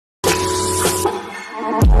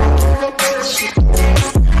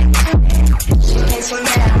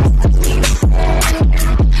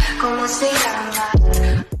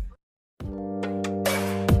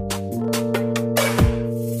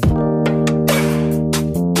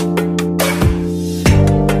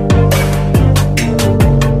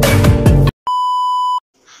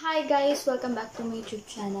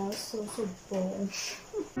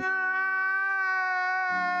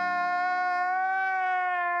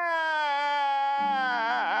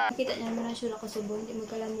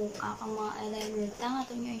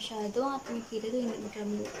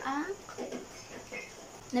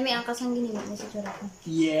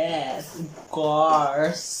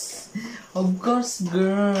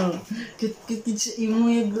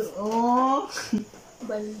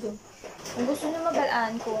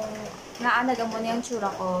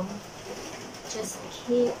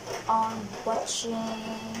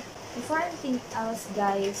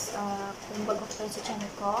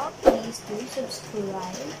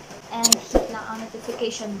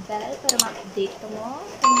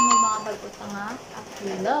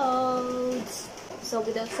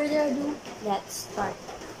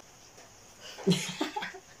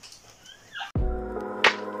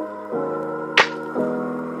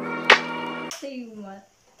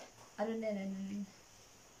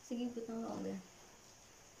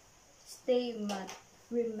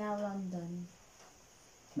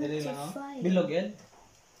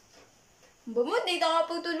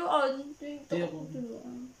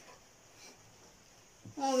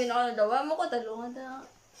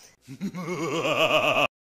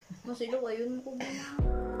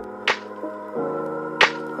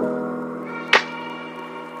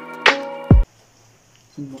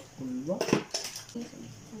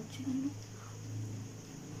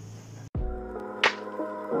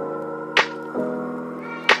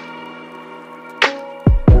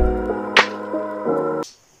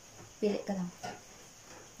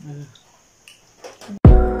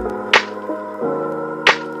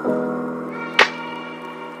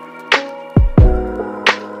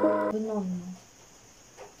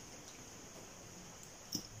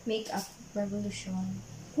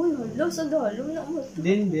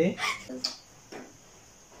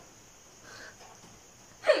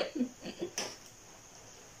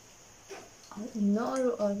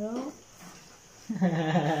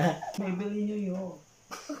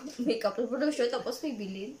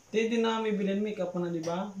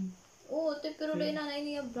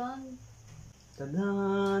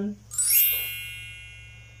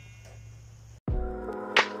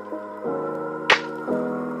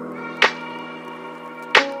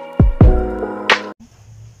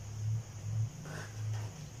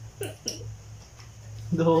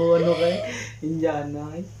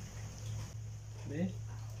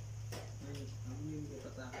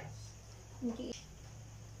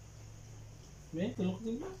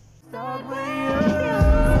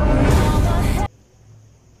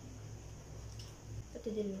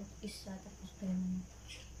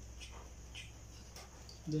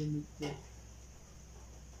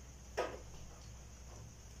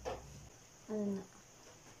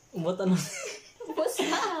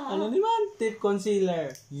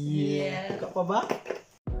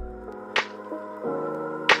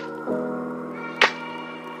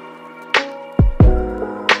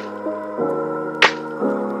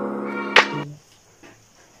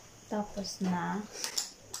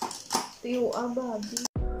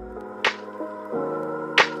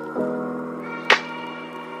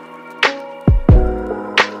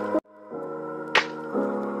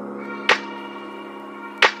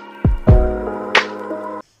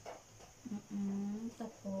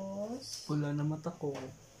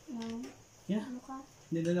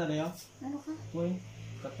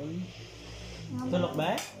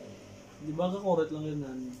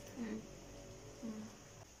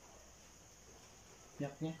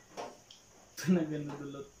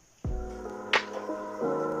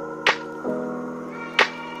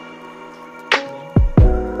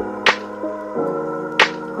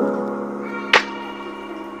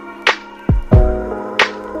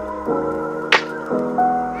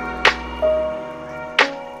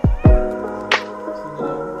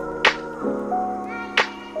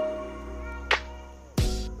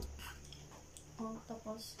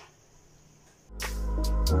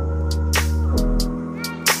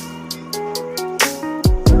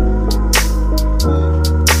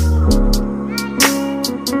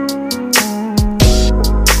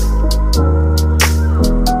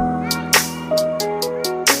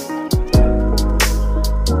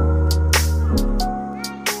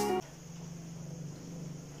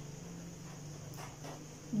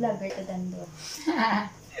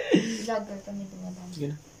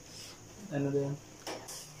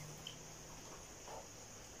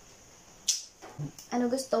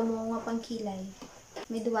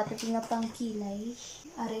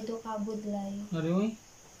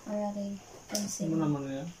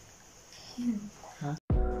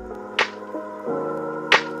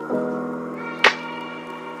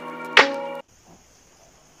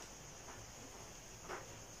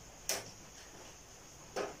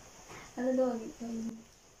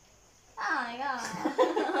Ah, yeah.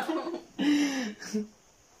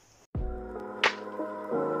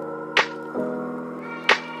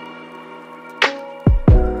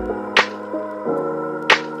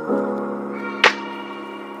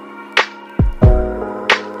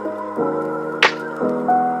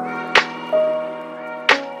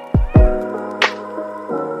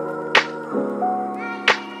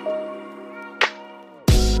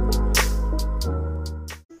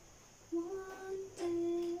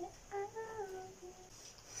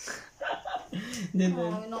 Hindi.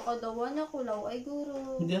 Ay, nakadawa niya kulaw. Ay,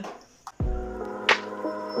 guro. Hindi.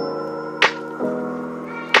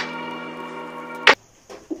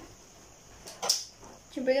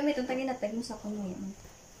 Siyempre gamitin tagi natag mo sa kuno yan.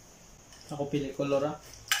 Ako pili color ah.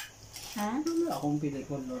 Ha? Akong pili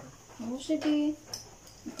color. Oo, sige.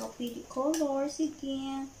 Ikaw pili color.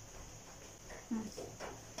 Sige.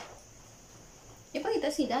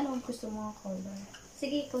 Ipakita sila anong gusto mo ng color.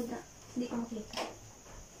 Sige, ikaw na. Hindi ko makita.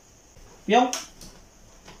 Piyong!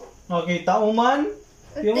 Nakita mo man?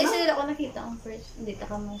 Piyong Hindi na? sila ako nakita ang first. Hindi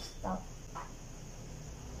ka mo stop.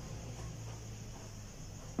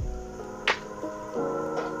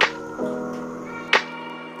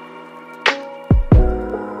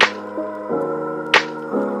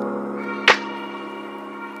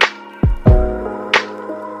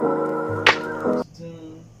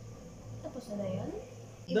 Tapos na yun?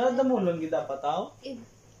 Dada mo lang gid dapat tao?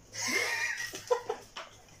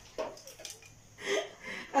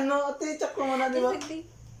 Ano, ate, check ko muna, di ba?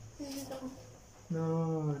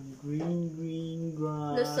 No, green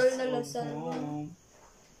grass. Lasal na lasal.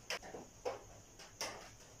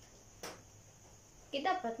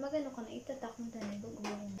 Dapat magano ka na itatak mo dahil bago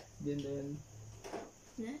mo. Din.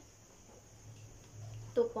 Na?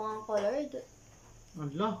 Ito po ang color.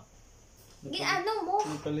 Ala. Ano mo?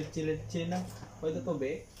 Nagkalitsi-litsi na. Pwede to,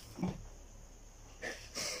 be?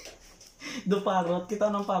 Do parrot. Kita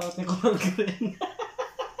ng parrot ni color green.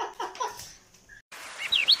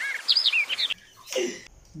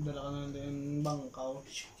 Dala ka na din bangkaw.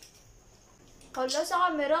 Kala sa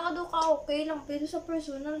camera ka do ka okay lang. Pero sa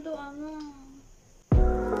personal do ano.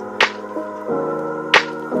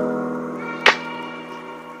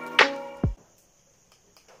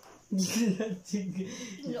 Sige.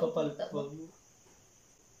 Ipapalpag.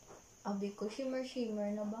 Abi ko shimmer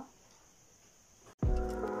na ba?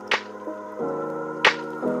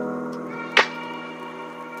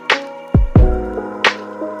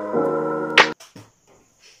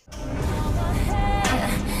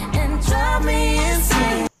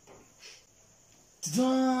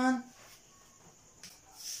 Done!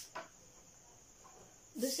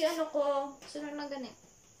 Dosi ano ko, sunod na gani.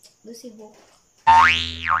 Dosi book.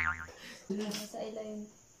 Sa ila yung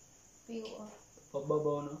view.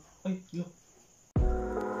 Pababaw na. Ay, yo.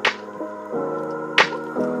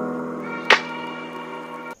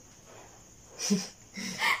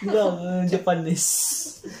 Japanese.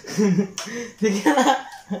 Sige na.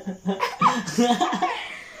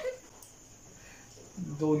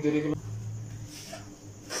 Dodiri ko lang.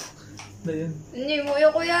 Dayan. Hindi mo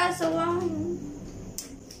yung kuya, sawang.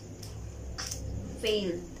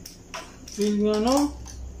 Failed. Fail nga, no?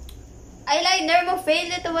 Eyeliner mo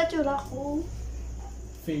failed. Ito ba tsura ko?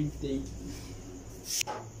 Fail day.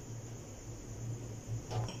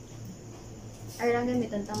 Ay lang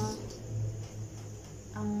gamitan tanga.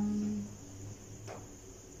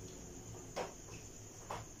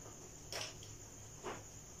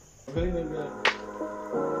 Galing na nga.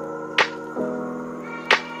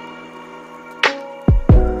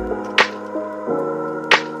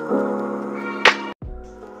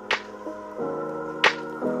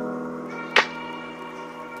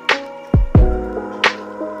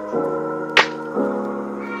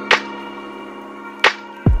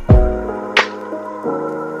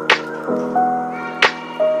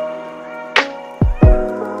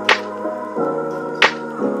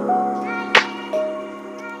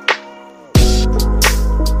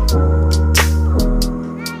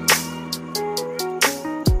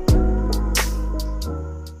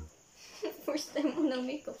 First time mo ng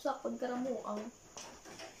makeup sa pagkaramuang.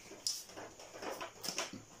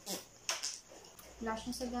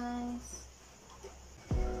 Blush na sa guys.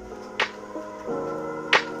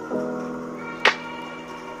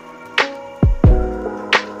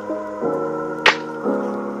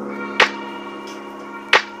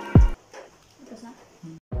 Tapos na?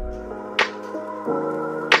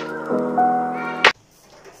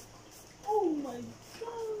 Oh my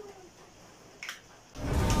God!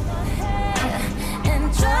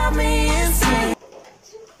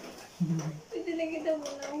 Pwede lang kita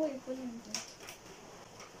muna ako ipon nito.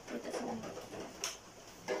 Ito sa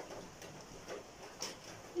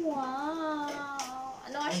Wow!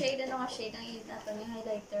 Ano nga shade? Ano nga shade ang i natin yung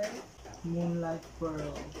highlighter? Moonlight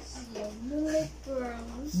Pearls. Ayan, Moonlight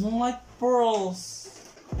Pearls. Moonlight Pearls.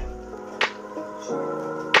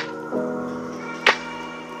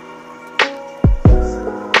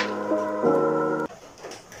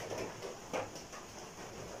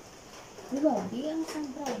 Grabe, ang isang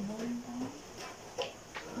bravo.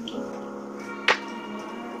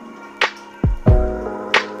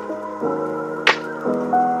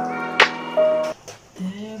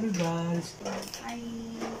 Everybody's Ay,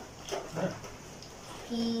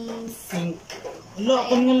 pink. pink. Wala,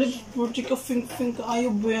 kung nga lipstick ka pink ayaw,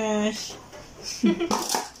 besh.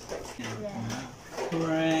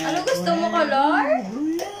 Red. Ano gusto mo color? Red.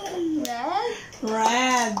 Red?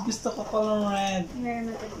 Red. Gusto ko color red. Meron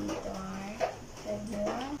na ito dito. Red.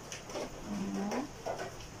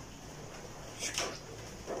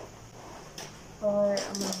 Or,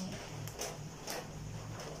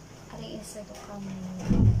 aring isa ito kami.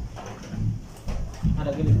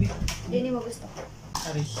 Ada galing. Hindi mo gusto ko.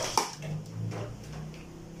 Ari.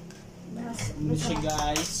 Ano siya,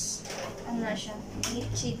 guys? Ano na siya?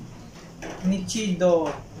 Nichido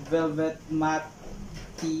Velvet Matte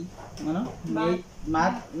ano?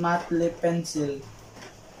 Matte Lip Pencil.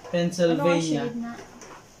 Pennsylvania. Ano shade na?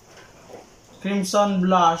 Crimson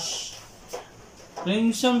Blush.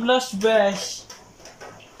 Crimson Blush Besh.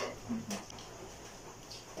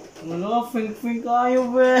 Wala, pink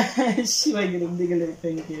ayaw, besh. May galing,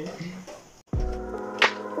 thank you.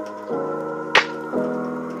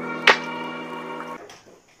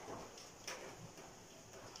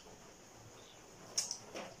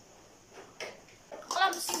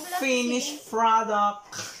 Finished product.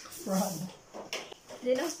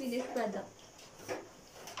 Hindi lang finished product.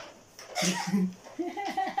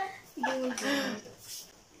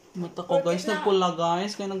 Mata ko, guys, nagpula,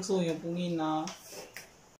 guys. Kaya nagsuyo, pungina.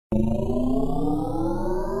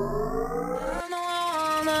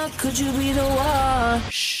 Could you be the one?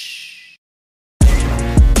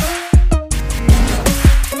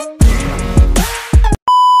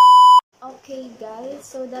 Okay guys,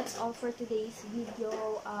 so that's all for today's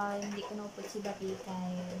video. Hindi ko na po si Babi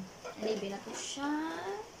kay nalibi na to siya.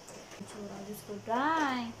 Tsura, Diyos ko,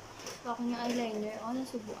 dry. Ako yung eyeliner,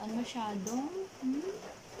 nasubuan masyadong.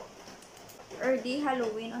 Early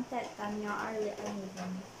Halloween on that time niya, early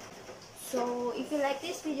Halloween. So, if you like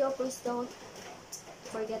this video, please don't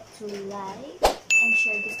forget to like and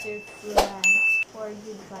share this to your friends for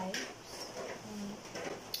good vibes.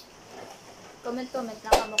 Comment lang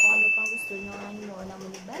kamo kung ano pang gusto nyo. Ano mo na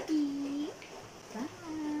muli. Bye!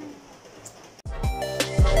 Bye!